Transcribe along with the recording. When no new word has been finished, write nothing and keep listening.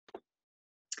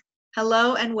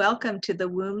Hello and welcome to the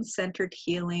Womb-Centered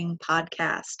Healing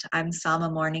Podcast. I'm Sama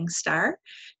Morningstar,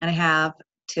 and I have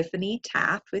Tiffany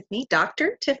Taft with me,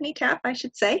 Dr. Tiffany Taft, I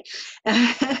should say.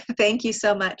 Thank you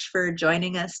so much for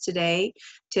joining us today,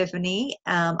 Tiffany.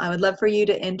 I would love for you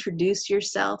to introduce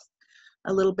yourself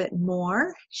a little bit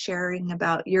more, sharing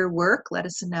about your work. Let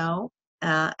us know,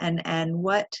 and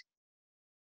what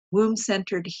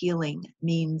womb-centered healing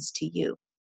means to you.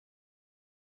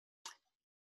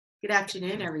 Good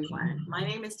afternoon, everyone. My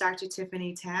name is Dr.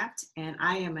 Tiffany Taft, and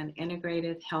I am an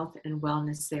integrative health and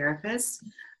wellness therapist.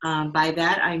 By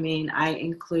that, I mean I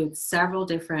include several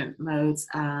different modes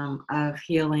of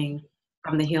healing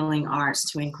from the healing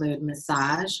arts to include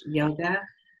massage, yoga,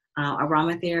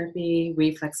 aromatherapy,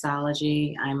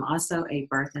 reflexology. I'm also a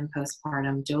birth and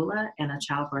postpartum doula and a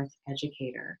childbirth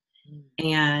educator.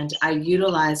 And I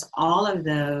utilize all of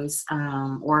those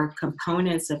or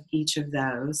components of each of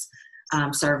those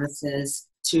services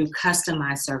to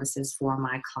customize services for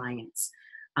my clients.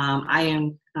 I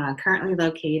am currently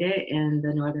located in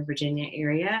the Northern Virginia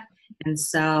area, and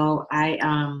so I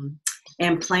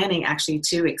am planning actually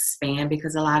to expand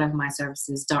because a lot of my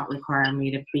services don't require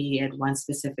me to be at one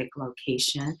specific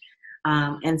location.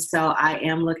 And so I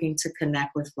am looking to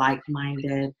connect with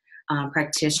like-minded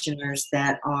practitioners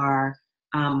that are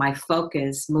my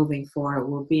focus moving forward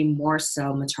will be more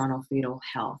so maternal fetal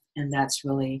health, and that's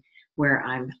really where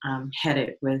I'm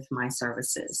headed with my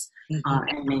services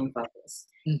and main focus.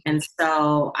 And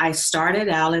so I started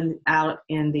out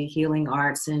in the healing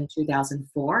arts in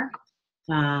 2004.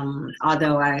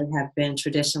 Although I have been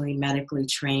traditionally medically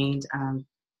trained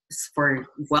for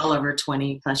well over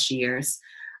 20 plus years.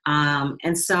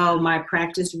 And so my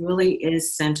practice really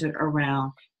is centered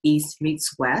around East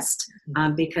meets West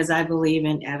because I believe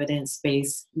in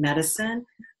evidence-based medicine,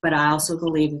 but I also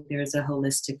believe that there's a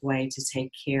holistic way to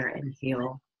take care and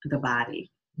heal the body.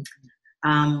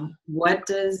 What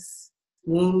does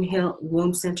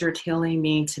womb-centered healing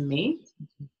mean to me?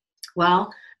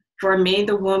 Well, for me,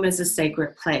 the womb is a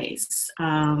sacred place,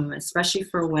 especially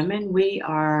for women. We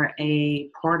are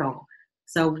a portal,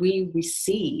 so we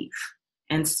receive.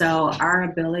 And so our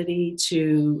ability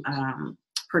to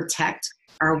protect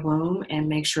our womb and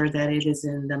make sure that it is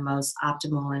in the most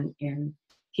optimal and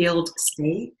healed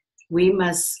state, we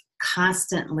must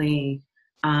constantly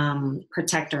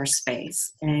protect our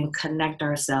space and connect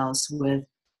ourselves with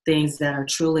things that are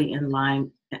truly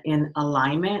in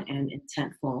alignment and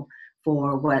intentful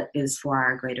for what is for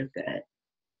our greater good.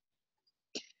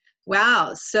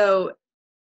 Wow. So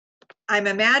I'm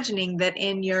imagining that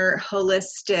in your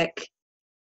holistic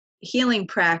healing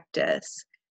practice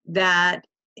that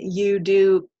you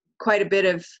do quite a bit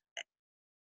of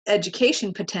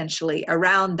education potentially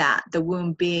around that, the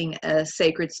womb being a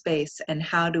sacred space, and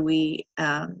how do we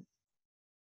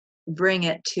bring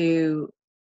it to,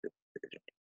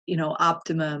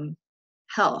 optimum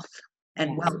health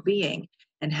and well-being,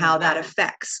 and how that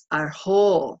affects our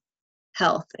whole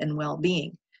health and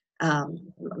well-being.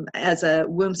 As a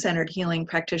womb-centered healing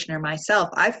practitioner myself,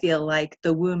 I feel like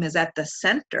the womb is at the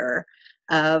center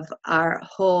of our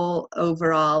whole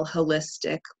overall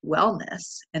holistic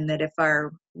wellness, and that if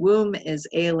our womb is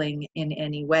ailing in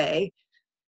any way,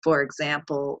 for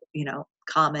example,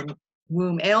 common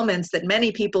womb ailments that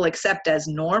many people accept as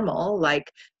normal,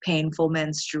 like painful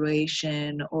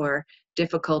menstruation or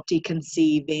difficulty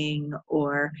conceiving,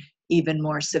 or even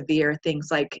more severe things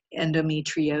like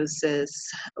endometriosis,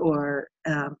 or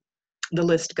the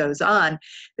list goes on,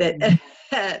 that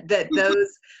that those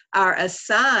are a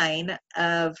sign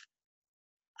of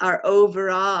our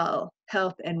overall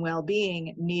health and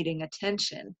well-being needing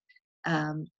attention,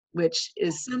 which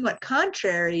is somewhat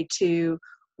contrary to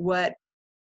what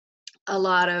a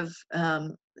lot of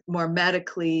more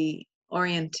medically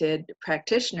oriented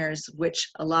practitioners, which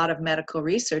a lot of medical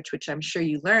research, which I'm sure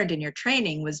you learned in your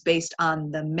training, was based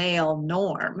on the male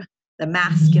norm, the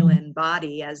masculine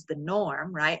body as the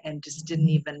norm, right? And just didn't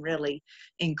even really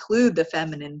include the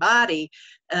feminine body.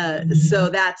 So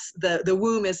that's the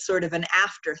womb is sort of an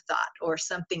afterthought or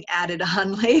something added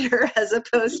on later, as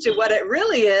opposed to what it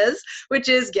really is, which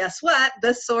is, guess what?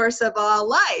 The source of all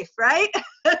life, right?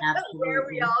 Where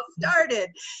we all started.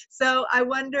 So I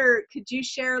wonder, could you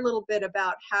share a little bit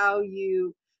about how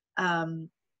you,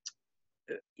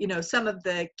 some of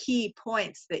the key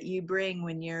points that you bring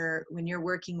when you're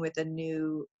working with a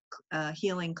new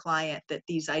healing client, that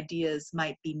these ideas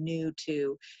might be new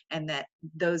to, and that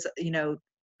those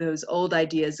old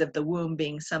ideas of the womb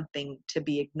being something to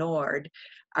be ignored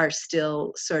are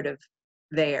still sort of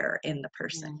there in the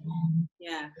person.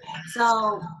 Yeah.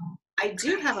 So I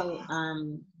do have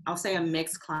I'll say a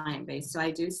mixed client base. So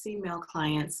I do see male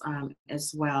clients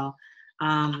as well,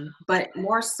 but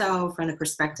more so from the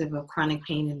perspective of chronic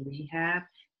pain and rehab.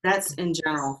 That's in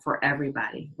general for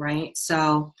everybody, right?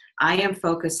 So I am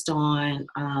focused on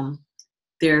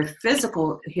their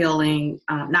physical healing,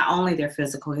 not only their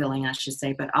physical healing, I should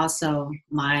say, but also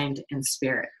mind and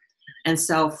spirit. And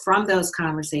so from those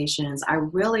conversations, I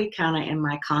really kind of in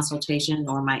my consultation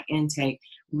or my intake,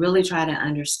 really try to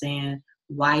understand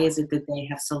why is it that they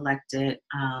have selected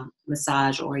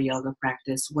massage or yoga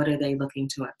practice? What are they looking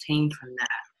to obtain from that?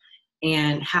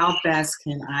 And how best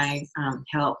can I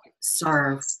help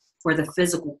serve for the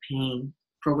physical pain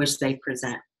for which they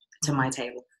present to my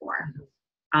table for?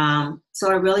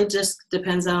 So it really just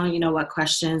depends on, what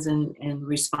questions and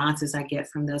responses I get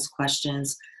from those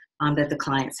questions that the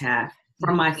clients have.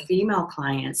 For my female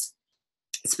clients,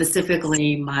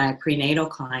 specifically my prenatal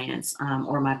clients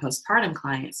or my postpartum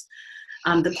clients,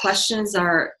 the questions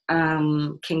are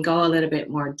can go a little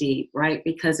bit more deep, right?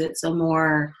 Because it's a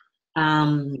more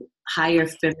higher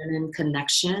feminine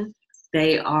connection.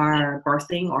 They are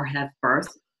birthing or have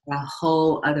birthed a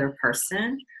whole other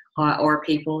person or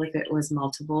people if it was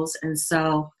multiples. And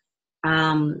so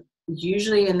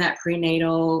usually in that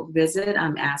prenatal visit,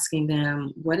 I'm asking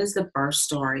them, what is the birth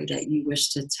story that you wish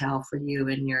to tell for you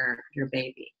and your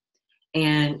baby?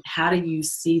 And how do you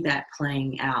see that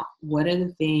playing out? What are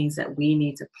the things that we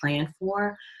need to plan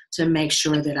for to make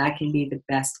sure that I can be the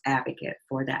best advocate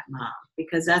for that mom?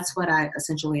 Because that's what I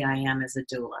am as a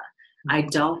doula. I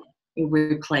don't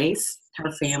replace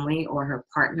her family or her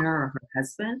partner or her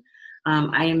husband.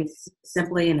 I am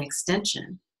simply an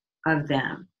extension of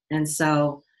them. And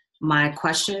so my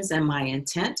questions and my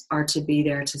intent are to be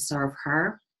there to serve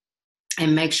her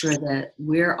and make sure that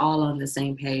we're all on the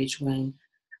same page when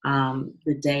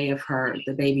the day of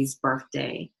the baby's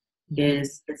birthday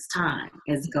is it's time,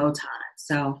 it's go time.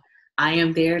 So I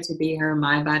am there to be her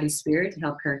mind, body, spirit to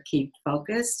help her keep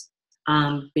focused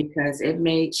because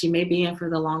she may be in for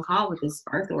the long haul with this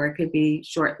birth, or it could be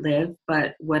short-lived,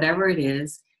 but whatever it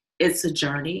is, it's a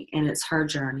journey and it's her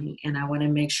journey. And I want to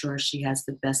make sure she has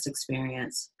the best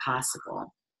experience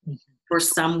possible. For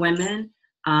some women,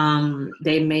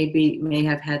 they may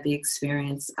have had the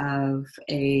experience of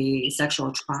a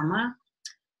sexual trauma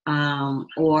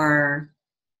or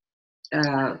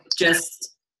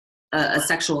just a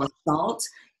sexual assault,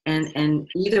 and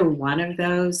either one of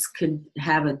those could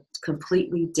have a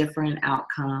completely different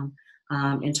outcome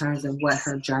in terms of what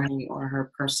her journey or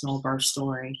her personal birth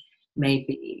story may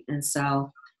be. And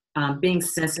so being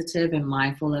sensitive and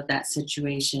mindful of that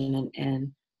situation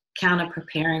and kind of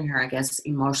preparing her, I guess,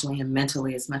 emotionally and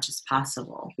mentally as much as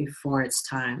possible before it's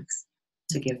time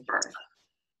to give birth.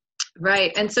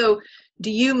 Right. And so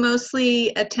do you mostly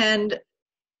attend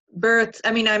births?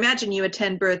 I mean, I imagine you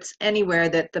attend births anywhere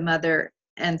that the mother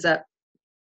ends up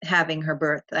having her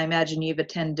birth. I imagine you've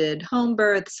attended home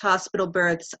births, hospital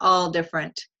births, all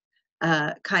different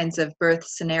kinds of birth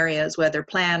scenarios, whether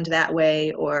planned that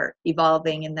way or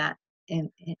evolving in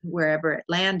wherever it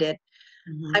landed.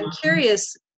 Mm-hmm. I'm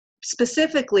curious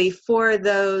specifically for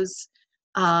those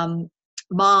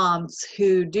moms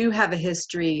who do have a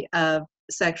history of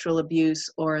sexual abuse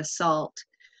or assault,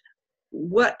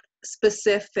 what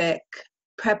specific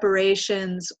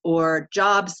preparations or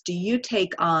jobs do you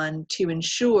take on to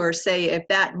ensure, say, if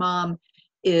that mom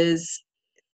is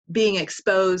being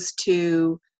exposed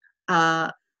to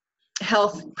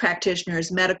health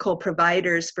practitioners, medical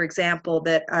providers, for example,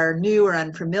 that are new or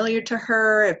unfamiliar to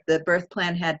her, if the birth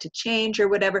plan had to change or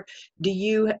whatever,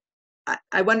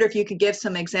 I wonder if you could give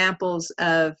some examples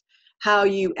of how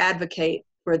you advocate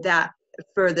for that,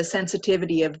 for the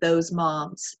sensitivity of those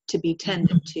moms to be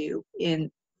tended to in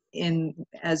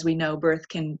as we know, birth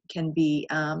can be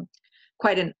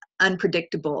quite an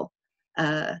unpredictable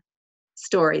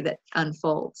story that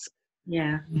unfolds.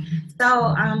 Yeah.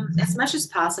 So as much as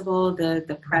possible,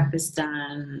 the prep is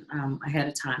done ahead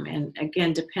of time. And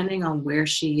again, depending on where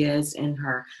she is in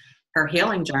her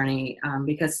healing journey,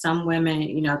 because some women,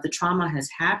 the trauma has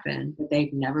happened, but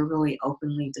they've never really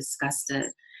openly discussed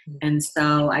it. And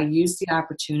so I use the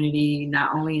opportunity,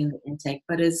 not only in the intake,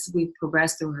 but as we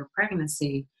progress through her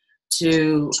pregnancy,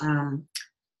 to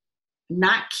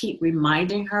not keep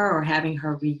reminding her or having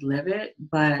her relive it,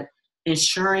 but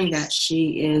ensuring that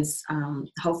she is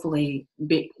hopefully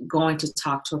going to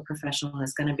talk to a professional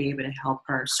that's going to be able to help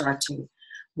her start to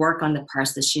work on the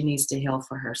parts that she needs to heal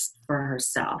for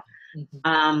herself.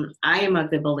 Mm-hmm. I am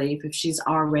of the belief if she's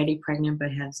already pregnant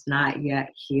but has not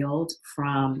yet healed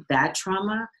from that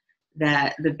trauma,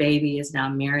 that the baby is now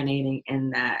marinating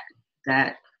in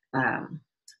that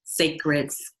sacred,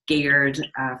 scared,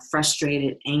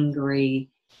 frustrated, angry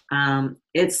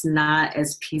it's not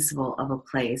as peaceful of a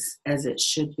place as it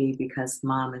should be because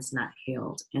mom is not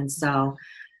healed. And so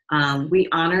we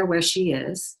honor where she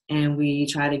is, and we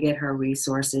try to get her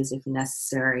resources if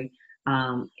necessary,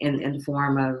 in the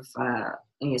form of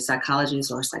a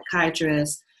psychologist or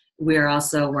psychiatrist. We're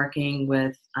also working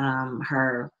with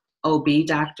her OB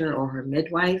doctor or her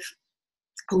midwife,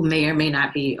 who may or may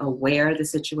not be aware of the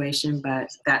situation, but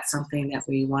that's something that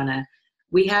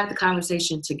we have the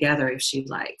conversation together if she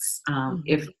likes.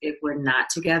 If we're not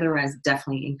together, I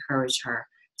definitely encourage her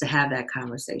to have that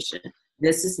conversation.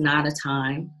 This is not a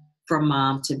time for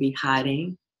mom to be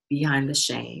hiding behind the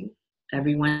shame.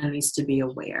 Everyone needs to be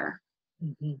aware.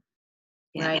 Mm-hmm.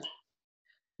 Yeah. Right.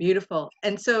 Beautiful.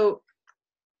 And so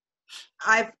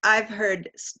I've heard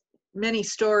many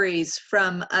stories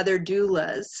from other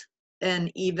doulas, and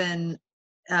even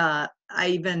I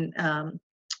even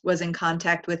was in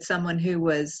contact with someone who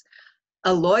was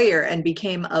a lawyer and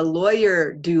became a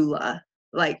lawyer doula,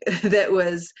 like that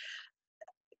was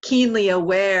keenly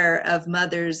aware of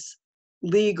mothers'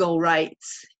 legal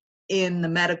rights in the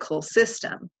medical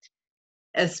system,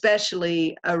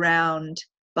 especially around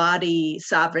body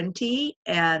sovereignty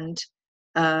and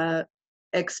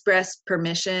express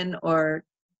permission or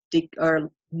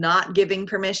not giving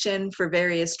permission for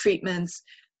various treatments,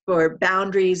 for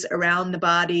boundaries around the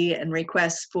body, and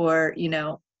requests for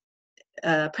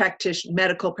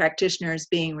medical practitioners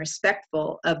being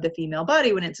respectful of the female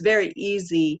body, when it's very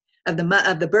easy, of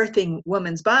the birthing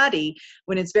woman's body,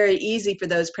 when it's very easy for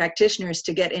those practitioners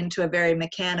to get into a very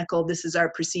mechanical, this is our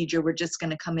procedure, we're just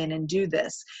going to come in and do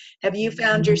this. Have you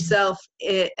found yourself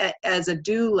as a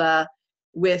doula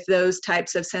with those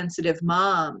types of sensitive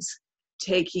moms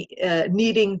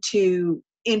needing to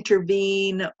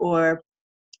intervene or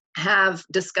have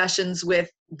discussions with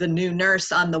the new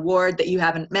nurse on the ward that you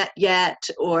haven't met yet,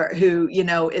 or who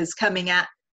is coming at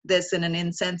this in an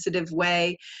insensitive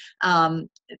way,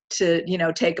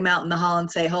 to take them out in the hall and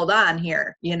say, hold on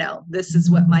here, this is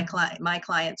what my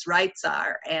client's rights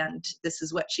are, and this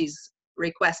is what she's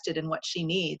requested and what she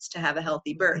needs to have a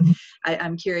healthy birth.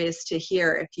 I'm curious to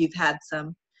hear if you've had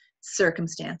some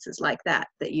circumstances like that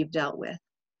you've dealt with.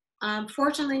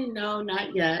 Fortunately, no,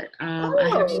 not yet. I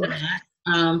have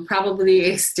not. Probably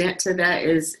the extent to that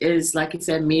is like you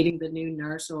said, meeting the new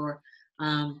nurse, or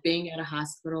being at a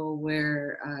hospital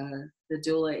where the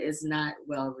doula is not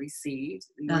well received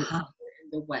in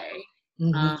the way.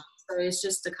 So it's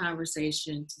just a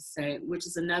conversation to say, which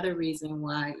is another reason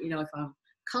why, if I'm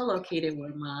co-located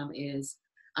where mom is,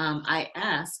 I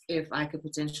asked if I could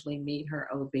potentially meet her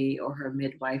OB or her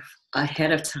midwife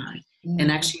ahead of time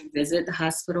and actually visit the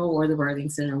hospital or the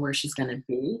birthing center where she's going to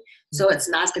be. So it's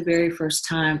not the very first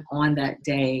time on that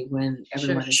day when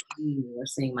everyone is seeing me or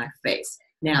seeing my face.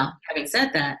 Now, having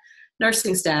said that,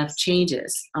 nursing staff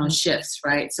changes on shifts,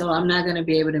 right? So I'm not going to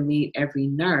be able to meet every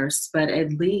nurse, but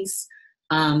at least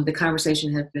the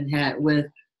conversation has been had with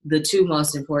the two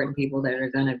most important people that are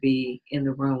going to be in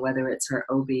the room, whether it's her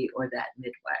OB or that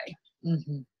midwife.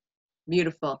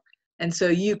 Beautiful. And so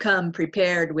you come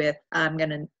prepared with,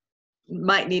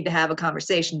 might need to have a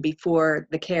conversation before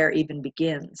the care even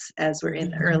begins, as we're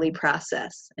in the early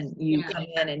process. And you come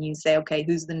in and you say, okay,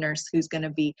 who's the nurse? Who's going to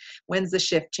be, when's the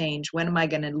shift change? When am I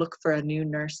going to look for a new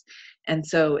nurse? And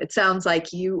so it sounds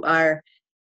like you are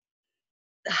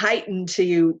heightened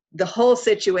to the whole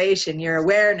situation, your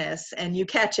awareness, and you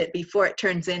catch it before it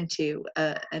turns into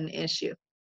an issue.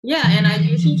 Yeah, and I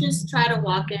usually just try to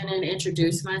walk in and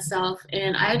introduce myself,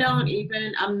 and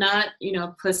I'm not,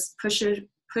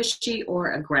 pushy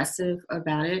or aggressive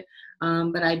about it,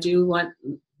 but I do want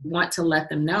to let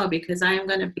them know, because I am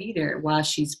going to be there while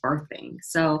she's birthing.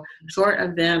 So short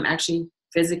of them actually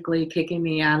physically kicking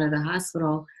me out of the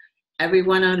hospital,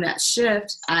 everyone on that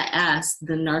shift, I asked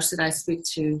the nurse that I speak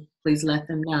to, please let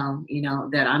them know,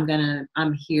 that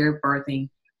I'm here birthing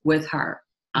with her.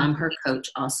 I'm her coach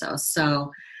also.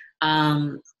 So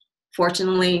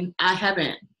fortunately, I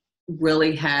haven't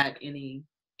really had any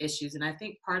issues. And I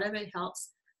think part of it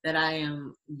helps that I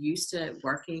am used to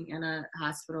working in a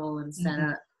hospital and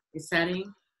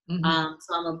setting. So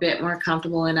I'm a bit more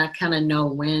comfortable, and I kind of know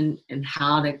when and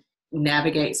how to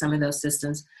navigate some of those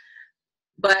systems.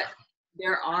 But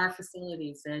there are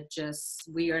facilities that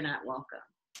we are not welcome.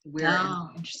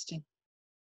 Interesting.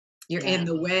 You're in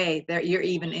the way. You're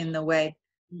even in the way.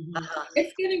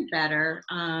 It's getting better.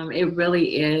 It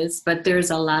really is. But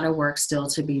there's a lot of work still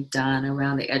to be done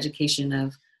around the education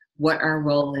of what our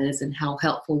role is and how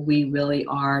helpful we really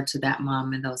are to that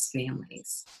mom and those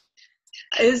families.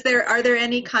 Are there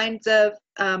any kinds of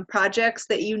projects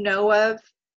that you know of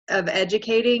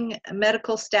educating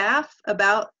medical staff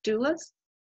about doulas?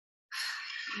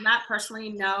 Not personally,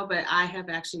 no, but I have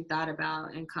actually thought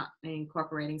about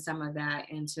incorporating some of that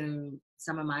into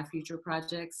some of my future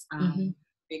projects, Hmm.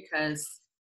 because,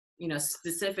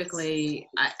 specifically,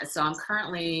 so I'm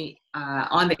currently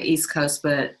on the East Coast,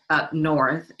 but up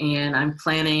north, and I'm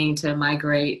planning to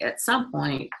migrate at some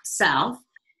point south.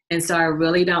 And so I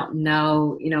really don't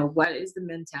know, what is the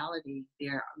mentality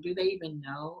there? Do they even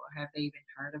know, or have they even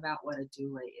heard about what a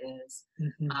doula is?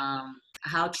 Hmm.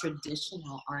 How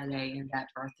traditional are they in that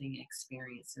birthing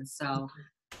experience? And so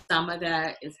some of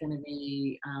that is going to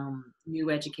be new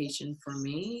education for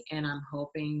me, and I'm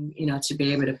hoping, to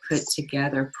be able to put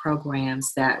together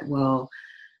programs that will,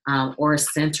 or a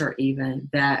center even,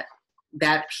 that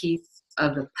piece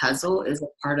of the puzzle is a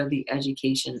part of the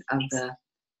education of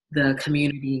the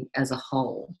community as a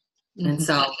whole. And Hmm.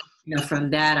 so, from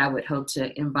that, I would hope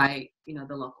to invite,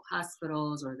 the local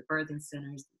hospitals or the birthing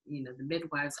centers, the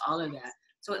midwives, all of that.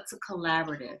 So it's a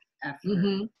collaborative effort,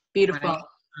 Hmm. right? Beautiful.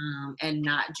 And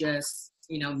not just,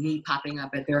 me popping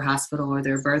up at their hospital or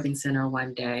their birthing center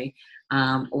one day,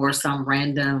 or some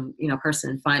random,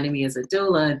 person finding me as a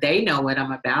doula. They know what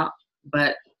I'm about,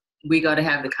 but we go to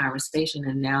have the conversation,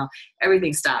 and now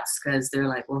everything stops because they're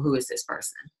like, well, who is this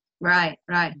person? Right,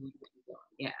 right.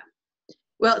 Yeah.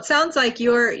 Well, it sounds like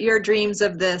your dreams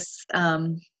of this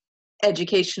collaborative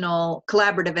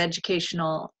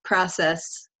educational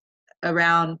process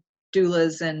around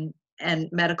doulas and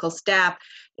medical staff,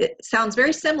 it sounds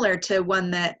very similar to one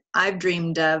that I've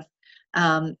dreamed of,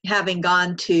 having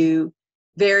gone to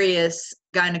various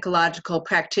gynecological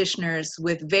practitioners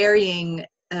with varying,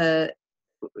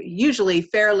 usually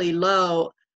fairly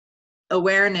low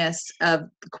awareness of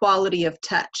the quality of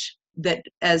touch. That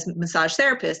as massage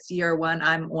therapists, you're one,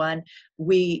 I'm one,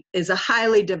 is a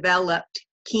highly developed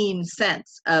keen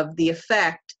sense of the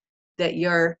effect that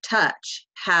your touch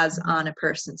has on a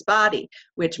person's body,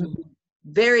 which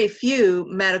very few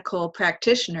medical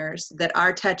practitioners that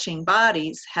are touching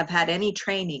bodies have had any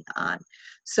training on.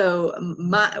 So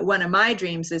one of my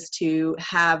dreams is to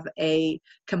have a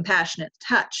compassionate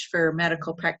touch for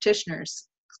medical practitioners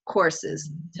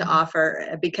courses to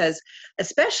offer, because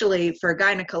especially for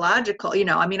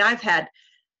gynecological, I've had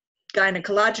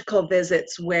gynecological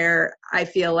visits where I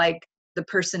feel like the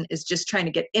person is just trying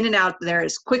to get in and out there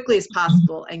as quickly as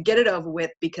possible and get it over with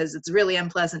because it's really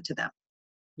unpleasant to them.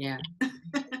 Yeah.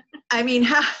 I mean,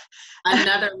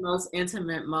 Another most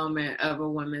intimate moment of a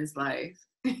woman's life.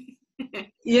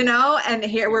 and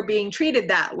here we're being treated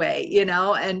that way,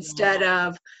 instead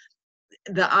of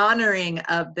the honoring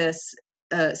of this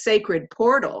sacred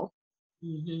portal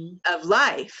of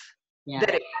life Yeah.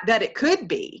 that it could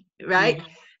be, right?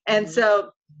 And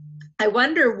so I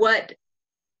wonder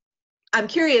I'm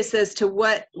curious as to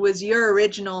what was your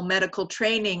original medical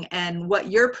training and what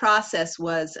your process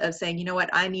was of saying, you know what,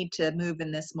 I need to move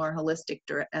in this more holistic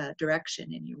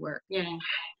direction in your work. Yeah.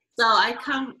 So I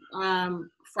come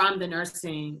from a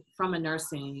nursing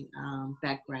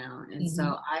background. And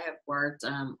so I have worked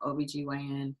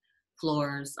OBGYN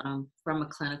floors from a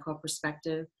clinical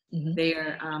perspective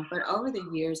there. But over the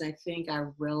years, I think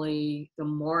when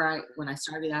I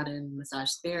started out in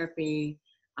massage therapy,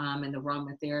 and the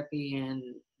aromatherapy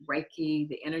and Reiki,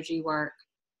 the energy work,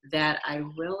 that I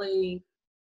really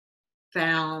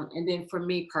found, and then for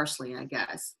me personally, I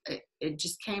guess, it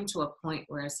just came to a point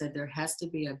where I said there has to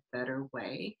be a better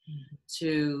way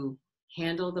to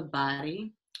handle the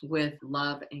body with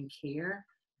love and care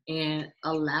and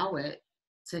allow it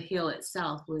to heal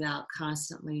itself without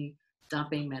constantly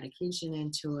dumping medication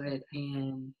into it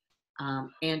and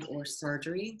or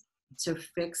surgery to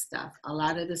fix stuff. A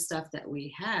lot of the stuff that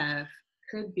we have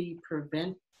could be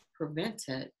prevented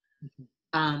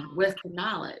with the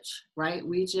knowledge, right?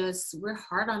 We're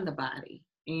hard on the body,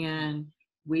 and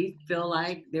we feel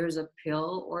like there's a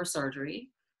pill or surgery,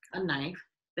 a knife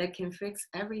that can fix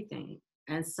everything.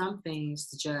 And some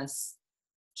things just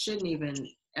shouldn't even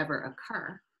ever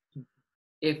occur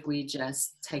if we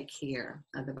just take care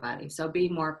of the body. So be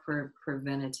more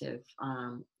preventative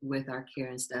with our care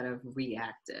instead of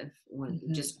reactive when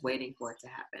just waiting for it to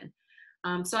happen.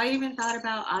 So I even thought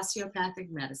about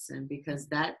osteopathic medicine because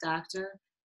that doctor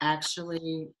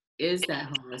actually is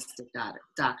that holistic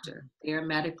doctor. They're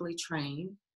medically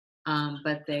trained,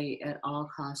 but they at all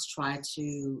costs try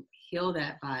to heal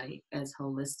that body as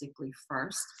holistically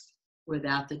first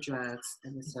without the drugs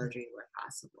and the surgery where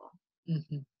possible.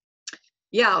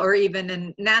 Yeah, or even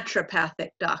a naturopathic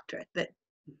doctor that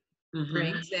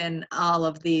brings in all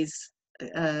of these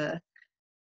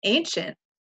ancient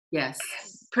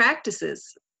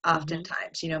practices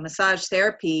oftentimes. Massage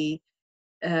therapy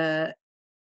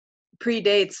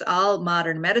predates all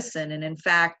modern medicine. And in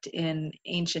fact, in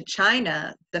ancient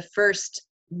China, the first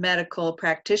medical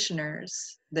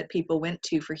practitioners that people went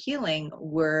to for healing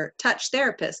were touch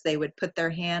therapists. They would put their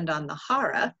hand on the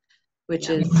hara, which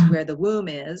Yeah. is where the womb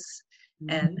is,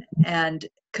 and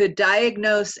could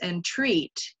diagnose and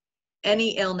treat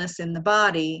any illness in the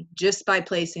body just by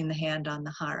placing the hand on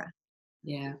the hara.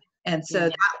 Yeah. And so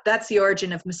that's the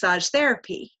origin of massage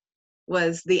therapy,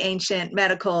 was the ancient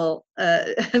medical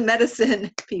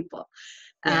medicine people.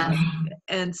 Yeah.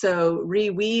 And so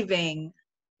reweaving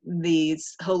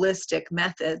these holistic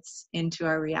methods into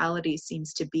our reality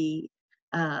seems to be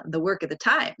the work of the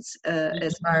times,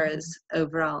 as far as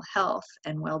overall health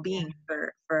and well-being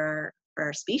for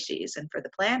our species and for the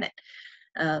planet.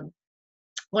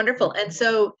 Wonderful. And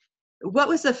so what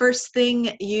was the first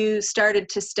thing you started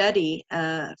to study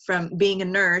from being a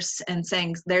nurse and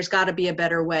saying there's got to be a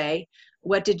better way?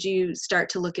 What did you start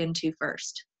to look into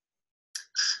first?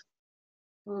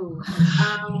 Ooh,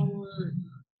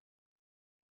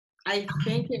 I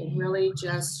think it really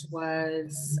just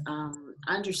was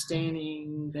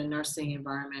understanding the nursing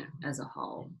environment as a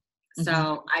whole.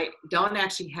 So I don't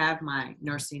actually have my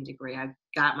nursing degree. I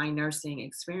got my nursing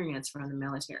experience from the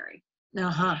military.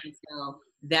 Uh-huh. And so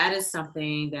that is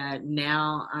something that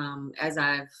now, as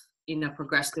I've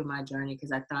progressed through my journey,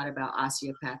 because I thought about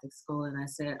osteopathic school, and I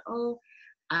said, oh,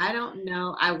 I don't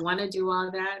know. I want to do all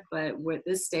that, but with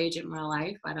this stage in my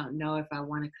life, I don't know if I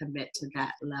want to commit to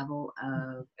that level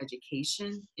of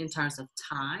education in terms of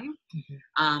time.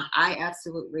 I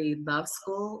absolutely love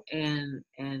school and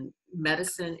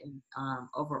medicine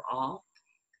overall.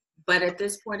 But at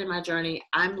this point in my journey,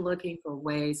 I'm looking for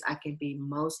ways I can be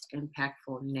most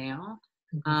impactful now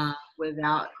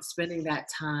without spending that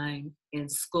time in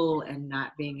school and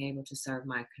not being able to serve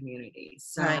my community.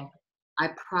 So Right. I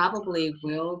probably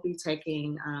will be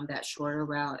taking that shorter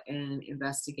route and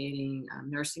investigating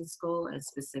nursing school, and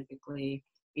specifically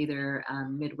either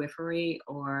midwifery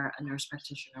or a nurse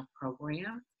practitioner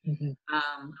program.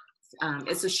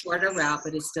 It's a shorter route,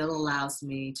 but it still allows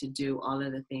me to do all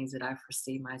of the things that I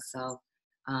foresee myself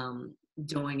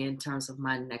doing in terms of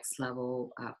my next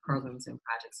level programs and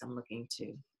projects I'm looking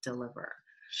to deliver.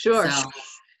 Sure. So,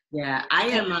 yeah, I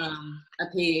am a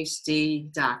PhD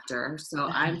doctor, so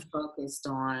I'm focused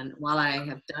on, while I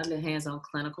have done the hands-on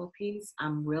clinical piece,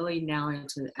 I'm really now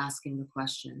into asking the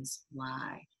questions,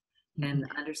 why? And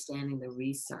understanding the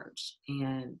research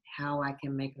and how I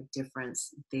can make a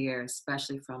difference there,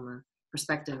 especially from a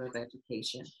perspective of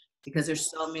education, because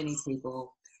there's so many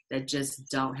people that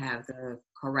just don't have the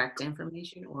correct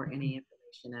information or any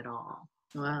information at all.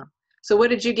 Wow. So what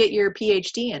did you get your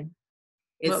PhD in?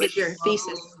 What was your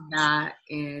thesis? Not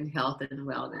in health and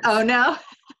wellness. Oh no.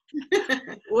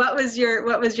 What was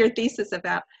your thesis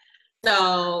about?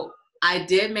 So I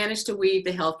did manage to weave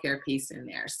the healthcare piece in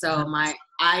there. So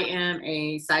I am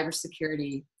a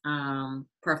cybersecurity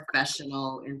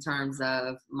professional in terms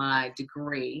of my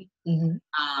degree,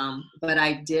 but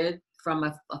I did from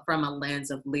a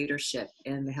lens of leadership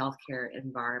in the healthcare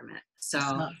environment. So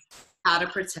how to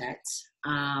protect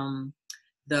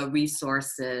the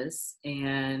resources,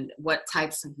 and what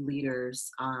types of leaders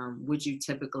would you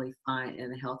typically find in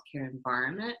the healthcare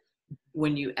environment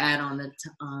when you add on the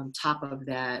top of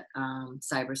that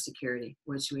cybersecurity,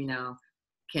 which we know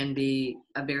can be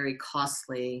a very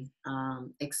costly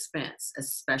expense,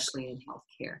 especially in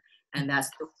healthcare. And that's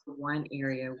the one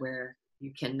area where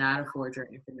you cannot afford your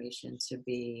information to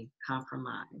be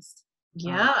compromised.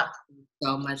 Yeah.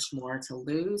 So much more to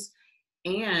lose.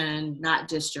 And not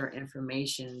just your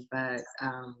information, but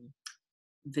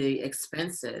the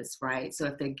expenses, right? So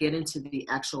if they get into the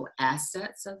actual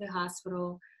assets of the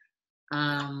hospital,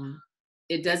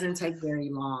 it doesn't take very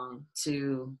long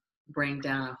to bring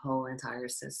down a whole entire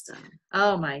system.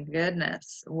 Oh my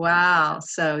goodness. Wow.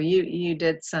 So you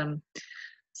did some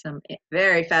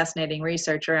very fascinating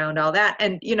research around all that.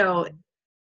 And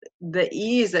the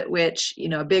ease at which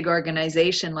a big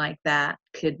organization like that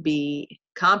could be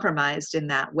compromised in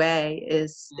that way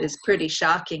is pretty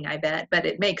shocking, I bet. But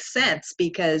it makes sense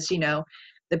because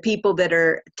the people that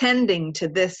are tending to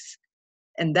this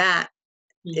and that,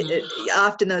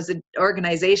 often those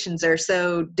organizations are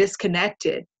so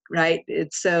disconnected, right?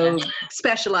 It's so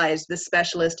specialized, this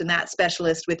specialist and that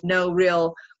specialist, with no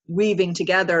real weaving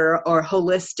together or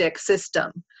holistic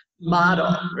system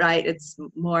model, right? It's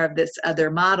more of this other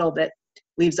model that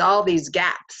leaves all these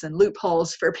gaps and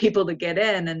loopholes for people to get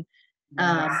in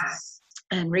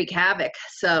and wreak havoc.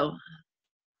 So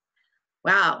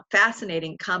wow,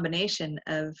 fascinating combination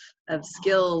of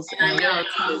skills. And I know,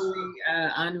 totally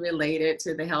unrelated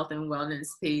to the health and wellness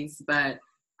piece, but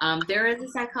There is a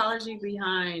psychology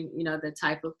behind, the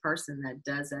type of person that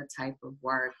does that type of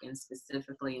work, and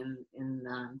specifically in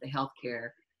the healthcare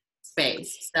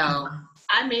space. So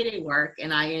I made it work,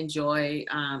 and I enjoy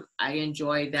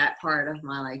that part of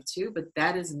my life too. But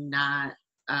that is not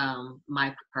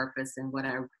my purpose, and what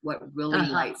really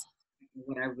Uh-huh. lights me,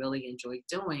 what I really enjoy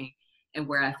doing, and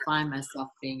where I find myself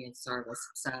being in service.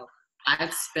 So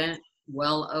I've spent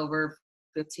well over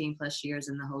 15 plus years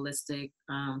in the holistic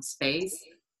space,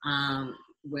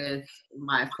 with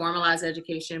my formalized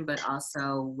education, but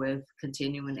also with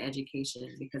continuing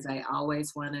education, because I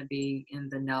always want to be in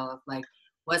the know of like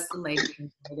what's the latest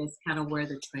and greatest, kind of where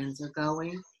the trends are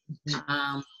going.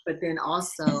 But then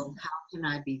also, how can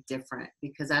I be different?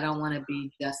 Because I don't want to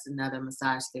be just another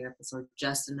massage therapist, or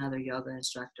just another yoga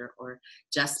instructor, or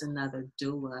just another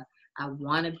doula. I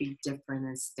want to be different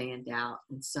and stand out.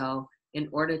 And so, in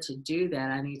order to do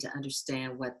that, I need to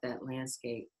understand what that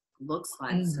landscape looks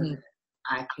like, so Mm-hmm. that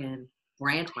I can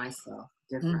brand myself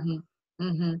different. Mm-hmm.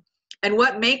 Mm-hmm. And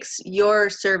what makes your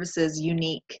services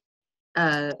unique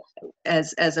uh,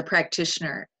 as a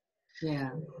practitioner? Yeah.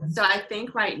 So I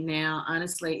think right now,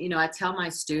 honestly, I tell my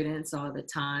students all the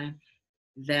time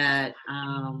that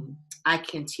I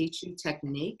can teach you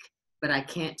technique, but I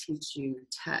can't teach you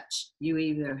touch. You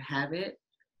either have it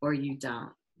or you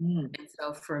don't. Mm. And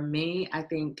so for me, I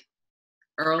think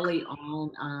early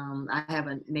on, I have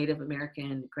a Native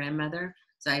American grandmother.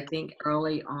 So I think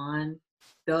early on,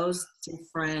 those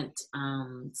different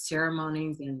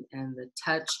ceremonies and the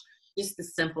touch, just the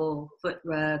simple foot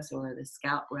rubs or the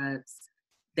scalp rubs,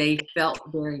 they felt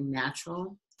very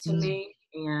natural to Mm. me.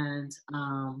 And,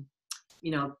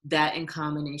 that in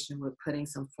combination with putting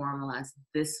some formalized,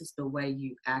 this is the way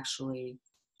you actually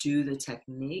do the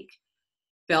technique,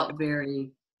 felt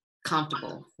very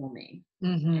comfortable for me.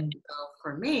 Mm-hmm. So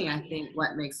for me, I think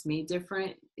what makes me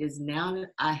different is now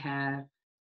that I have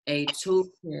a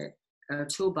toolkit or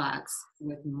toolbox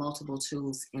with multiple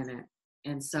tools in it.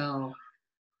 And so,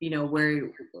 where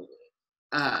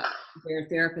uh, there are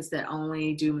therapists that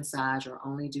only do massage, or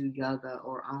only do yoga,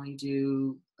 or only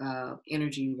do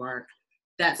energy work.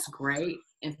 That's great.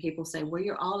 And people say, well,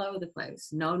 you're all over the place.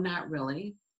 No, not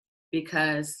really,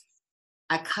 because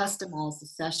I customize the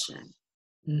session.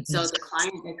 Mm-hmm. So the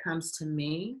client that comes to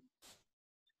me,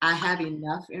 I have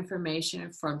enough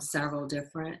information from several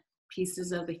different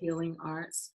pieces of the healing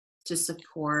arts to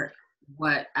support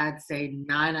what I'd say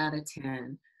 9 out of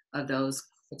 10 of those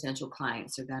potential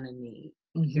clients are going to need.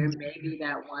 There Mm-hmm. may be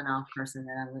that one-off person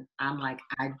that I'm like,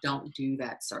 I don't do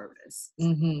that service,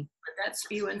 Mm-hmm. but that's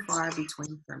few and far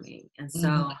between for me. And Mm-hmm.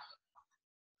 so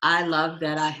I love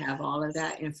that I have all of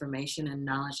that information and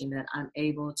knowledge, and that I'm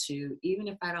able to, even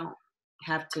if I don't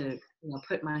have to,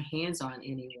 put my hands on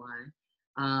anyone,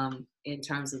 in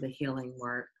terms of the healing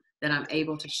work, that I'm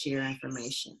able to share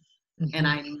information. And Mm-hmm.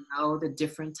 I know the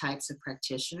different types of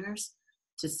practitioners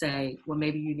to say, well,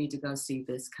 maybe you need to go see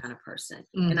this kind of person.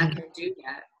 And I Mm-hmm. can do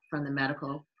that from the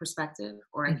medical perspective,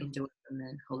 or I can do it from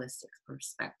the holistic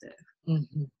perspective.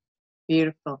 Mm-hmm.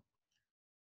 Beautiful.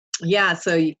 Yeah,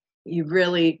 so you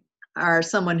really are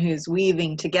someone who's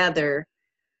weaving together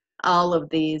all of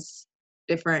these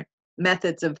different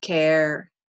methods of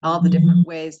care, all the different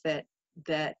ways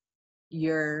that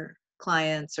your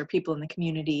clients or people in the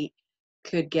community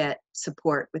could get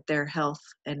support with their health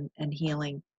and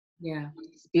healing. Yeah.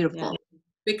 It's Yeah. beautiful.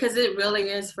 Because it really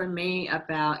is for me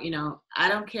about, I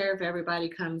don't care if everybody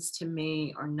comes to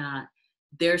me or not.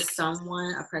 There's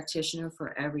someone, a practitioner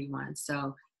for everyone.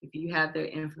 So if you have their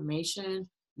information,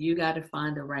 you got to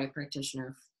find the right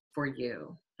practitioner for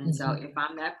you. And so Mm-hmm. if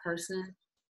I'm that person,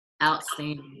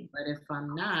 outstanding. But if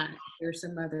I'm not, here's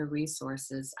some other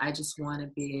resources. I just want to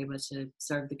be able to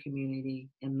serve the community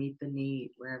and meet the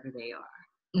need wherever they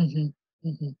are. Mm-hmm.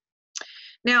 Mm-hmm.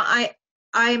 Now,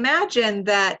 I imagine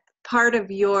that part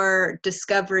of your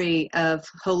discovery of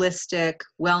holistic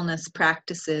wellness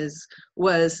practices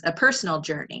was a personal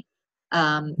journey,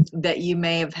 that you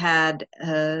may have had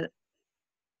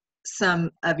some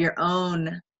of your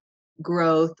own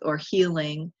growth or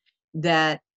healing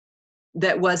that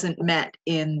wasn't met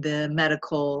in the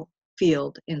medical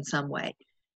field in some way.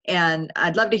 And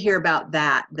I'd love to hear about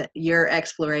that your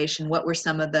exploration. What were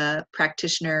some of the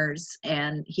practitioners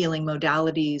and healing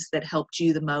modalities that helped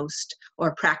you the most,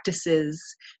 or practices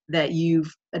that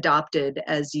you've adopted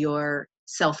as your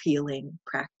self-healing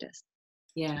practice?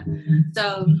 Yeah.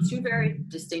 So two very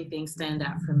distinct things stand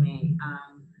out for me.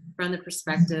 From the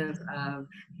perspective of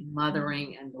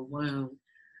mothering and the womb,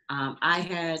 I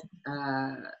had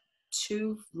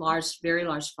two very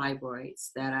large fibroids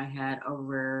that I had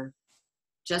over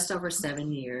just over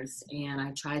 7 years, and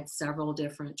I tried several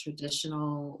different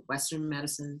traditional Western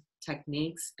medicine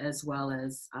techniques as well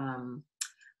as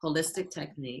holistic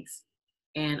techniques.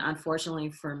 And unfortunately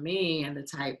for me and the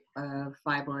type of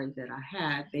fibroid that I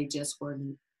had, they just were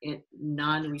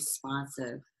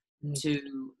non-responsive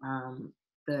to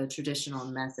the traditional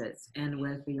methods. And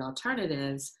with the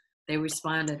alternatives, they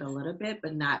responded a little bit,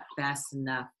 but not fast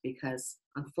enough, because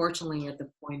unfortunately at the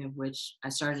point of which I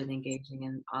started engaging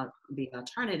in the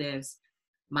alternatives,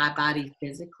 my body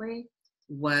physically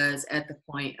was at the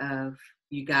point of,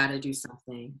 you got to do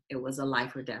something. It was a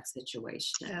life or death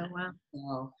situation. Oh, wow.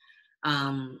 So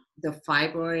the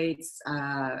fibroids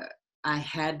I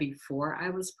had before I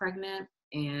was pregnant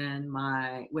and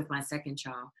with my second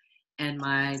child, and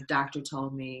my doctor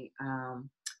told me,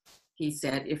 he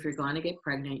said, if you're going to get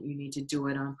pregnant, you need to do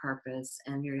it on purpose,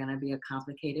 and you're going to be a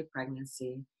complicated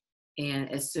pregnancy.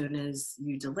 And as soon as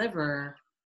you deliver,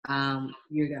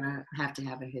 you're going to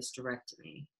have a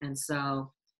hysterectomy. And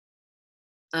so,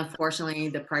 unfortunately,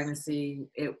 the pregnancy,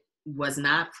 it was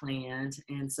not planned.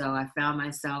 And so I found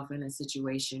myself in a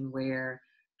situation where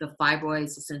the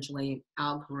fibroids essentially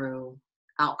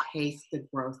outpaced the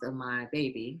growth of my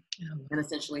baby and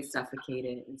essentially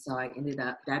suffocated. And so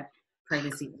that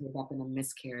pregnancy ended up in a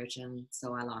miscarriage, and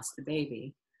so I lost the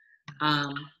baby.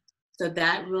 So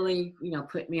that really,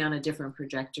 put me on a different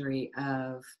trajectory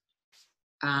of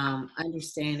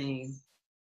understanding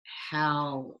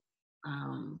how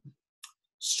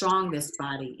strong this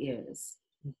body is,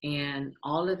 and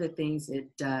all of the things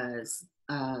it does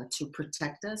to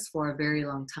protect us for a very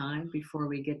long time before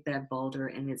we get that boulder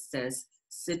and it says,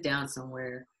 sit down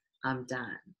somewhere, I'm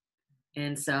done.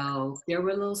 And so there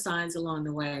were little signs along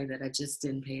the way that I just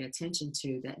didn't pay attention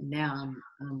to, that now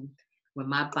when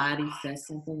my body says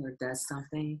something or does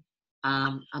something,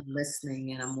 I'm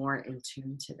listening and I'm more in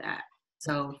tune to that.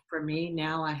 So for me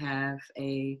now, I have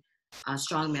a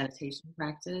strong meditation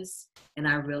practice, and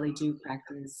I really do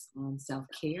practice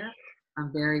self-care.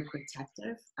 I'm very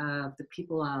protective of the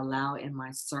people I allow in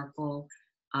my circle,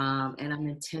 and I'm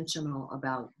intentional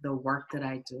about the work that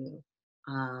I do,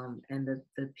 and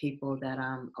the people that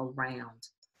I'm around,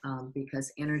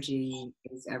 because energy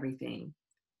is everything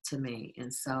to me.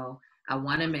 And so I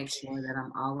want to make sure that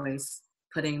I'm always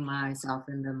putting myself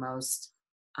in the most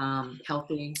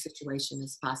healthy situation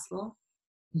as possible.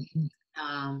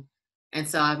 And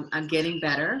so I'm getting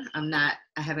better. I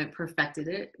haven't perfected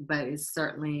it, but it's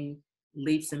certainly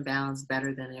leaps and bounds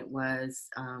better than it was,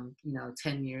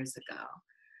 10 years ago.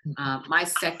 My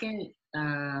second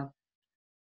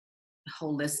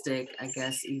holistic, I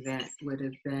guess, event would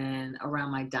have been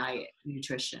around my diet,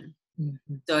 nutrition.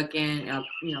 So again,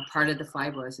 part of the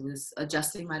fibroids was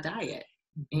adjusting my diet.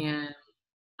 And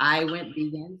I went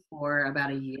vegan for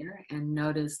about a year and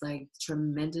noticed like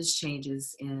tremendous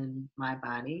changes in my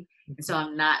body. And so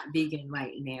I'm not vegan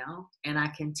right now, and I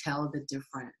can tell the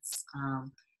difference.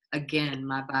 Again,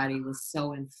 my body was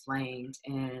so inflamed,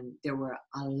 and there were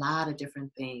a lot of different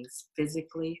things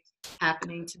physically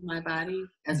happening to my body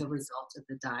as a result of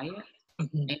the diet.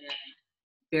 And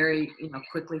very,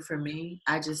 quickly for me,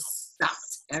 I just stopped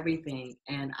everything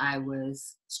and I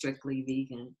was strictly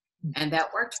vegan, and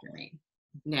that worked for me.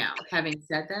 Now, having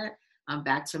said that, I'm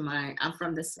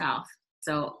from the South,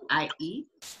 so I eat,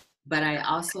 but I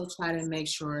also try to make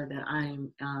sure that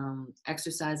I'm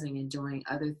exercising and doing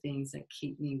other things that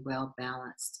keep me well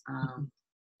balanced.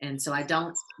 And so I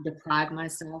don't deprive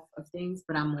myself of things,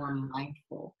 but I'm more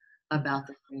mindful about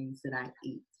the things that I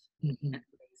eat and the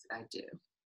things that I do.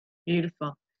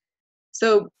 Beautiful.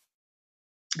 So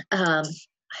I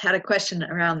had a question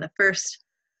around the first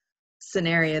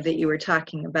scenario that you were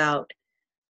talking about,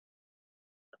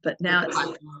 but now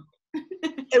it's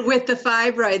with the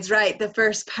fibroids, right? The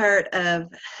first part of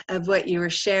what you were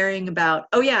sharing about.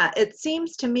 Oh yeah, it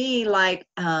seems to me like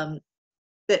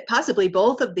that possibly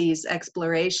both of these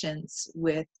explorations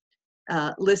with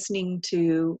listening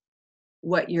to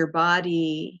what your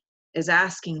body is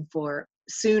asking for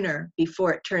sooner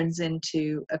before it turns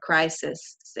into a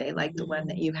crisis, say like the one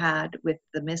that you had with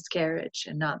the miscarriage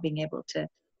and not being able to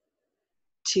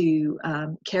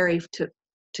carry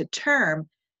to term.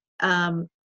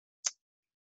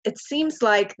 It seems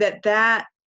like that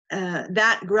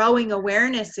growing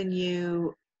awareness in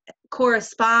you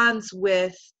corresponds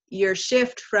with your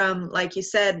shift from, like you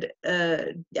said,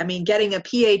 getting a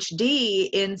PhD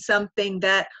in something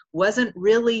that wasn't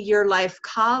really your life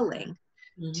calling,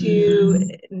 to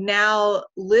now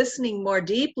listening more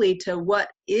deeply to what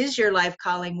is your life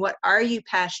calling, what are you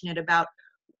passionate about,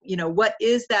 what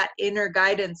is that inner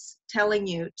guidance telling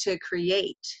you to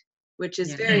create, which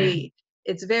is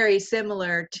it's very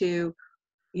similar to,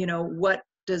 what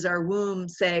does our womb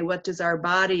say? What does our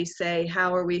body say?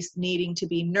 How are we needing to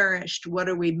be nourished? What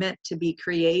are we meant to be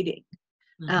creating?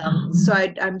 So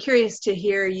I'm curious to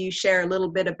hear you share a little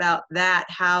bit about that,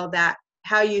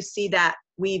 how you see that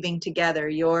weaving together,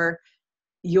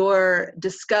 your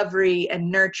discovery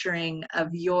and nurturing of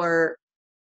your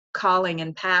calling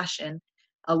and passion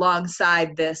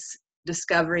alongside this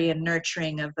discovery and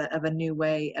nurturing of a new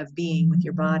way of being with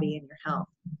your body and your health.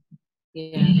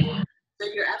 Yeah. So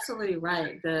you're absolutely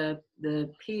right. The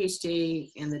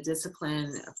PhD in the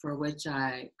discipline for which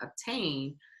I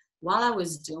obtained, while I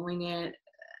was doing it,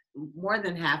 more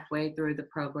than halfway through the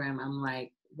program, I'm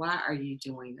like, why are you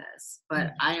doing this?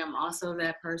 But I am also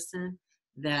that person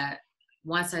that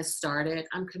once I started,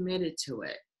 I'm committed to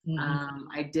it.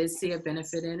 I did see a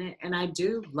benefit in it, and I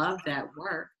do love that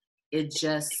work. It's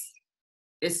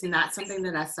not something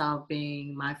that I saw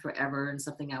being my forever and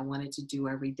something I wanted to do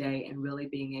every day and really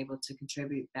being able to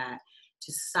contribute back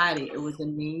to society. It was a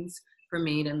means for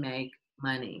me to make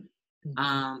money.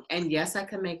 And yes, I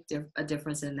can make a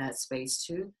difference in that space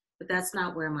too, but that's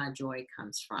not where my joy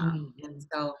comes from. And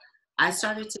so I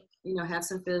started to, have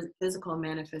some physical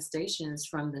manifestations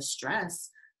from the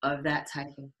stress of that type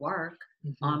of work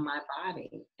on my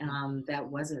body that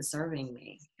wasn't serving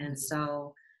me. And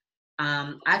so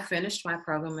I finished my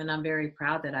program, and I'm very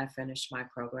proud that I finished my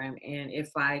program. And if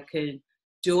I could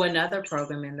do another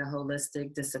program in the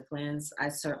holistic disciplines, I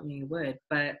certainly would.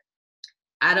 But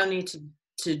I don't need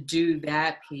to do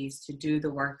that piece to do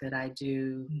the work that I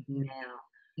do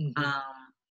now.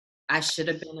 I should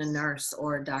have been a nurse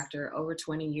or a doctor over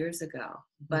 20 years ago,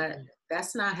 but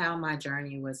that's not how my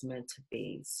journey was meant to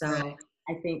be. So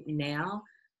I think now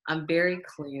I'm very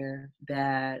clear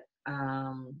that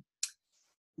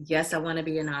yes, I want to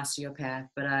be an osteopath,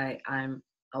 but I'm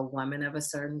a woman of a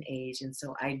certain age. And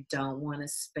so I don't want to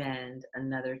spend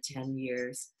another 10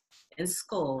 years in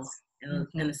school and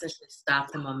essentially stop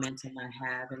the momentum I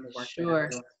have in the work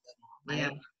that I'm doing.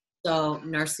 Right? So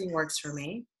nursing works for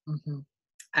me.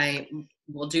 I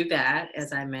will do that,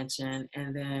 as I mentioned.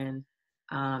 And then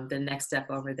the next step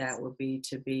over that would be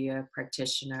to be a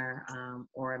practitioner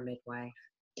or a midwife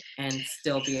and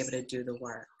still be able to do the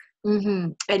work.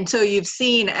 And so you've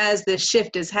seen, as this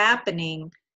shift is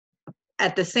happening,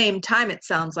 at the same time, it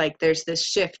sounds like there's this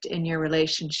shift in your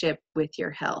relationship with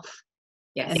your health.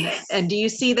 Yes. And do you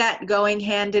see that going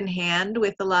hand in hand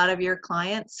with a lot of your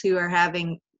clients who are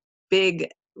having big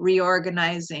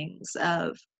reorganizings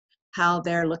of how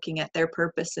they're looking at their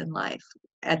purpose in life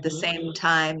at the same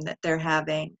time that they're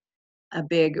having a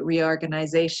big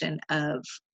reorganization of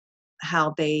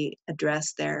how they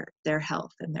address their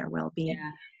health and their well-being?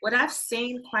 Yeah. What I've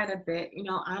seen quite a bit,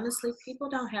 honestly, people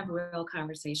don't have real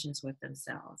conversations with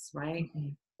themselves, right?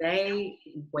 They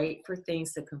wait for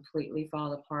things to completely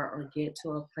fall apart or get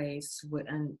to a place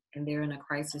and they're in a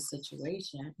crisis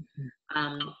situation.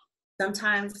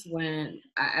 Sometimes when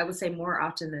I would say more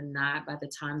often than not, by the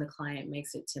time the client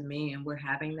makes it to me and we're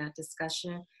having that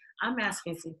discussion, I'm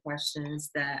asking some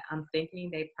questions that I'm thinking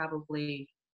they probably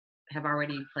have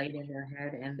already played in their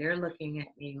head, and they're looking at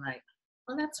me like,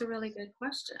 well, that's a really good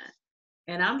question.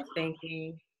 And I'm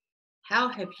thinking, how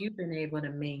have you been able to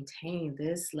maintain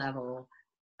this level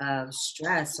of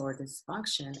stress or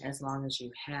dysfunction as long as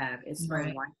you have? It's no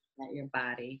wonder that your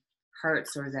body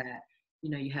hurts or that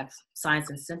you have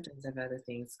signs and symptoms of other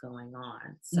things going on.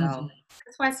 So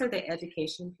that's why I said the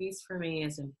education piece for me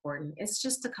is important. It's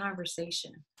just a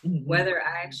conversation. Whether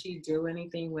I actually do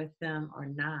anything with them or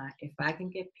not, if I can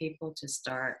get people to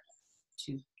start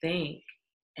to think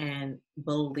and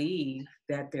believe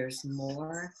that there's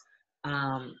more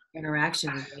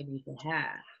interaction that they need to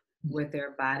have with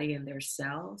their body and their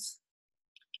cells,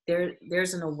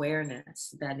 there's an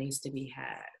awareness that needs to be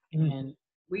had. And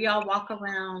we all walk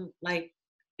around like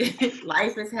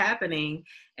life is happening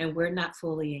and we're not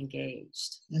fully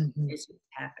engaged. It's just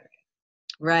happening.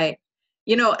 Right.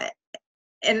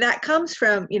 And that comes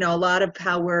from, a lot of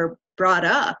how we're brought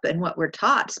up and what we're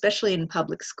taught, especially in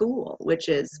public school, which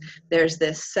is there's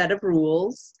this set of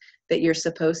rules that you're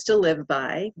supposed to live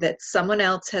by that someone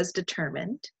else has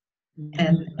determined,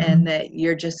 and that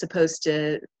you're just supposed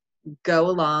to go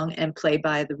along and play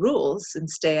by the rules and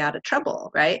stay out of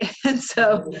trouble, right? And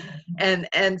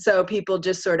so people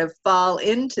just sort of fall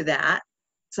into that.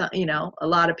 So, a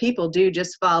lot of people do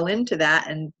just fall into that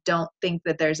and don't think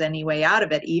that there's any way out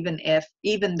of it,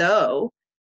 even though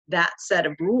that set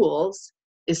of rules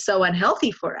is so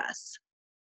unhealthy for us.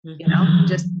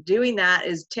 Just doing that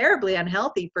is terribly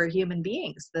unhealthy for human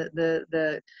beings.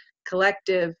 The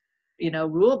collective,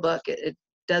 rule book, it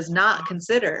does not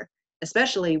consider,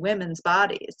 especially women's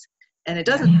bodies, And it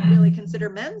doesn't really consider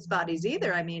men's bodies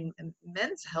either. I mean,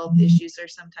 men's health issues are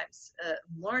sometimes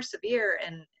more severe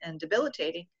and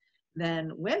debilitating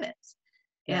than women's.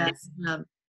 Yes.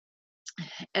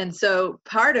 And so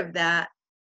part of that,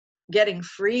 getting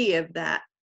free of that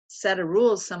set of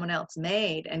rules someone else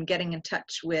made and getting in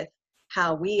touch with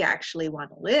how we actually want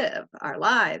to live our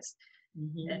lives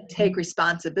and take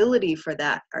responsibility for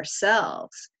that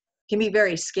ourselves can be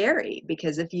very scary,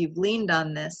 because if you've leaned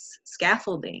on this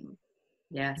scaffolding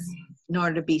Yes. in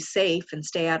order to be safe and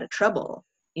stay out of trouble,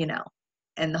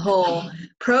 and the whole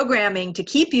programming to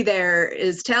keep you there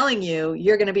is telling you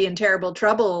you're going to be in terrible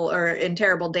trouble or in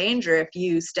terrible danger if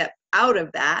you step out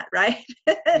of that, right?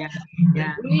 Yeah.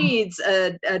 Yeah. It breeds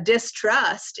a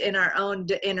distrust in our own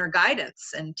inner guidance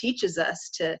and teaches us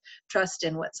to trust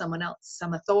in what someone else,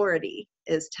 some authority,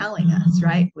 is telling us,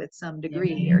 right, with some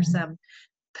degree or some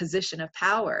position of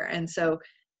power. And so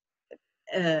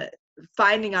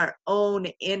finding our own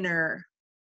inner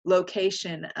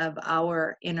location of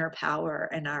our inner power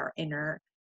and our inner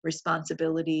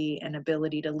responsibility and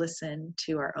ability to listen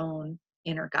to our own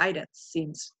inner guidance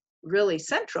seems really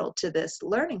central to this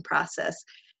learning process.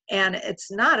 And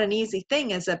it's not an easy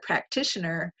thing as a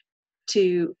practitioner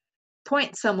to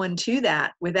point someone to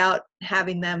that without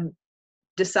having them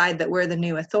decide that we're the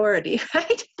new authority,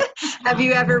 right? Have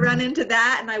you ever run into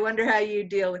that? And I wonder how you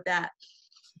deal with that.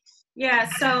 Yeah,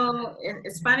 so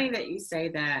it's funny that you say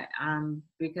that,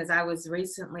 because I was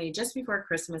recently, just before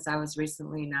Christmas, I was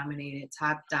recently nominated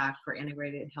top doc for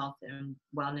integrated health and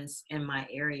wellness in my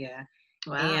area.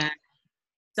 Wow. And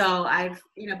so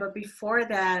but before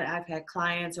that, I've had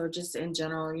clients, or just in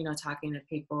general, talking to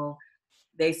people,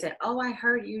 they said, oh, I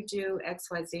heard you do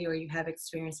XYZ, or you have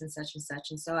experience in such and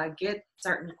such. And so I get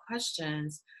certain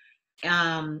questions.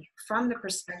 From the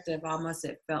perspective, almost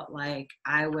it felt like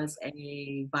I was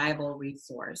a Bible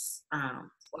resource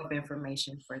of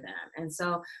information for them. And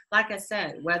so, like I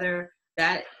said, whether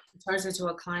that turns into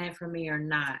a client for me or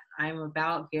not, I'm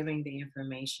about giving the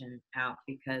information out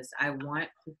because I want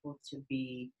people to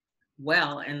be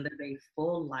well and live a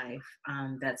full life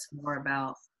that's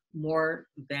more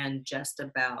than just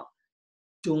about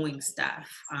doing stuff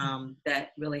that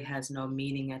really has no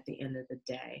meaning at the end of the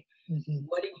day.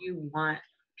 What do you want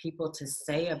people to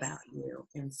say about you?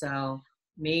 And so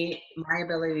my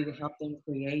ability to help them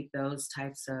create those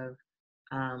types of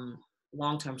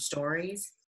long-term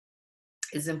stories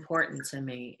is important to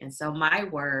me. And so my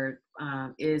word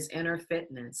is inner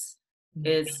fitness.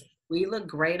 Is we look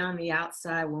great on the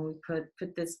outside when we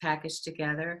put this package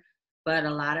together, but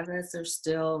a lot of us are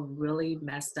still really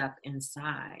messed up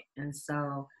inside. And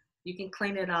so you can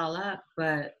clean it all up,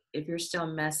 but if you're still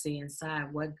messy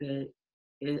inside, what good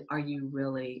are you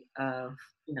really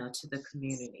to the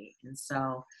community? And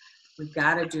so we've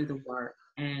got to do the work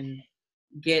and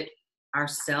get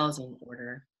ourselves in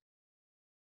order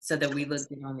so that we look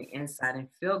good on the inside and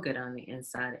feel good on the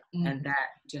inside. And that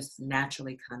just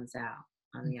naturally comes out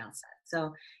on the outside.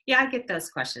 So yeah, I get those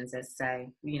questions that say,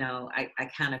 I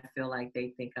kind of feel like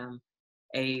they think I'm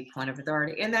a point of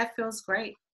authority, and that feels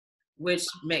great, which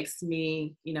makes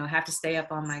me, have to stay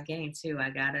up on my game too. I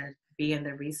gotta be in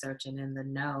the research and in the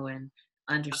know and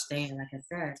understand, like I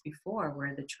said before,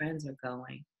 where the trends are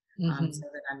going, so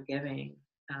that I'm giving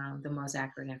the most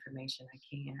accurate information I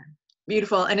can.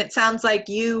 Beautiful. And it sounds like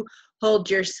you hold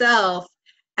yourself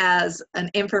as an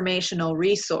informational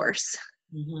resource.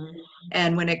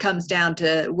 And when it comes down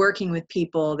to working with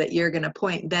people, that you're going to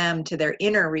point them to their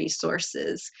inner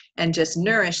resources and just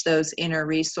nourish those inner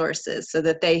resources so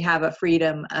that they have a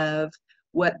freedom of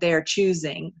what they're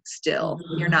choosing still.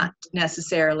 You're not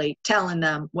necessarily telling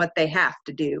them what they have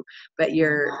to do, but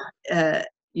you're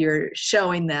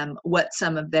showing them what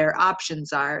some of their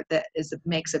options are that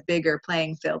makes a bigger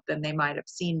playing field than they might have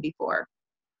seen before.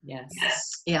 Yes.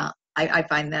 Yeah, I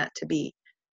find that to be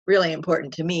really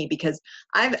important to me, because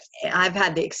I've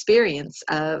had the experience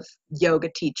of yoga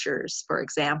teachers, for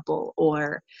example,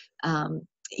 or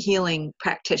healing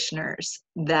practitioners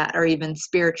that are even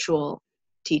spiritual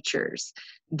teachers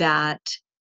that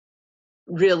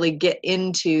really get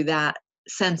into that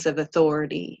sense of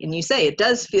authority. And you say it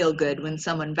does feel good when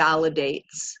someone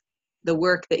validates the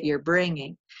work that you're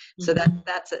bringing. So that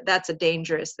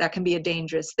can be a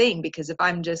dangerous thing, because if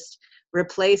I'm just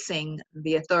replacing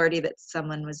the authority that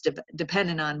someone was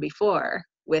dependent on before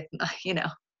with,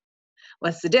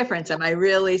 what's the difference? Am I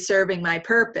really serving my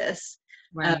purpose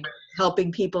of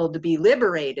helping people to be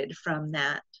liberated from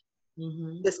that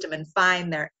system and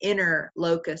find their inner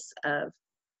locus of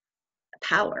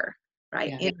power,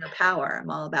 right? Inner power. I'm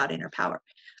all about inner power.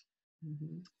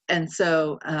 And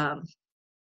so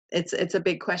it's a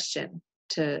big question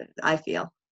I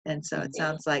feel. And so it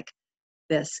sounds like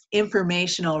this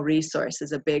informational resource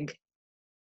is a big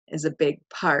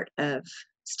part of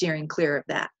steering clear of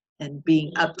that and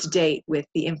being up to date with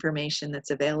the information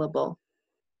that's available.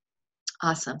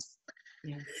 Awesome.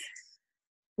 Yes.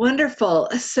 Wonderful.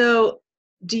 So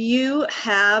do you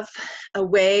have a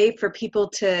way for people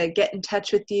to get in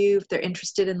touch with you if they're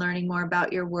interested in learning more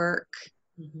about your work?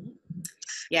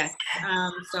 Yes.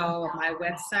 So my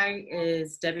website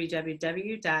is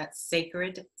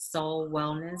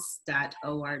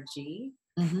www.sacredsoulwellness.org.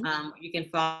 You can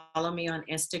follow me on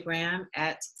Instagram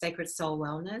at Sacred Soul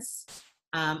Wellness,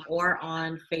 or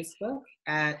on Facebook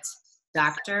at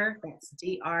that's Dr.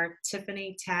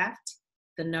 Tiffany Taft,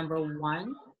 the number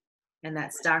 1. And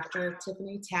that's Dr.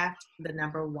 Tiffany Taft, the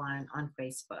number 1 on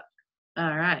Facebook.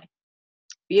 All right.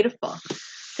 Beautiful.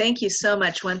 Thank you so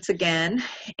much once again.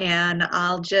 And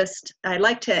I'd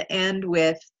like to end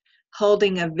with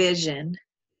holding a vision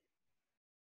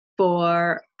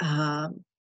for all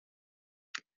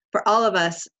of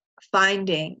us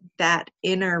finding that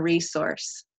inner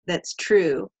resource that's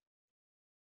true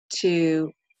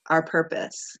to our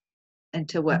purpose and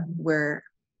to what we're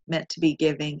meant to be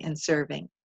giving and serving,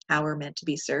 how we're meant to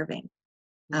be serving,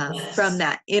 from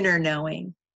that inner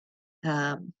knowing,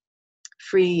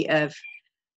 free of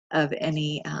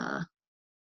any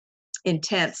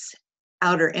intense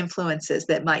outer influences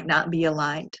that might not be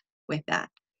aligned with that,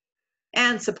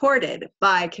 and supported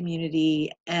by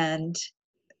community and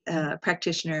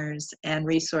practitioners and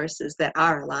resources that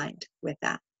are aligned with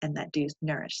that and that do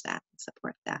nourish that and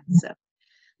support that. So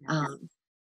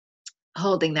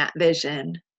holding that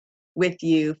vision with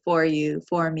you, for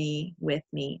me, with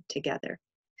me, together.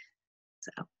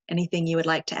 So anything you would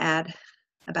like to add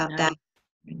about that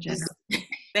in general?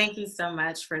 Thank you so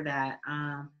much for that.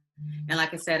 And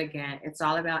like I said, again, it's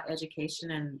all about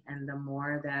education, and the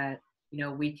more that,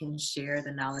 we can share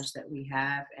the knowledge that we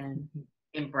have and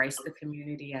embrace the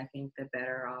community, I think the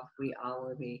better off we all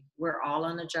will be. We're all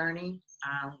on a journey.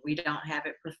 We don't have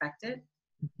it perfected,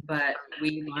 but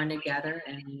we learn together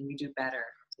and we do better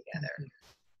together.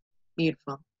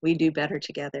 Beautiful. We do better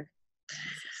together.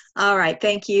 All right.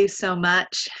 Thank you so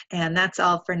much. And that's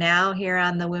all for now here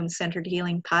on the Womb Centered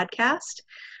Healing Podcast.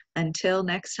 Until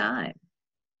next time.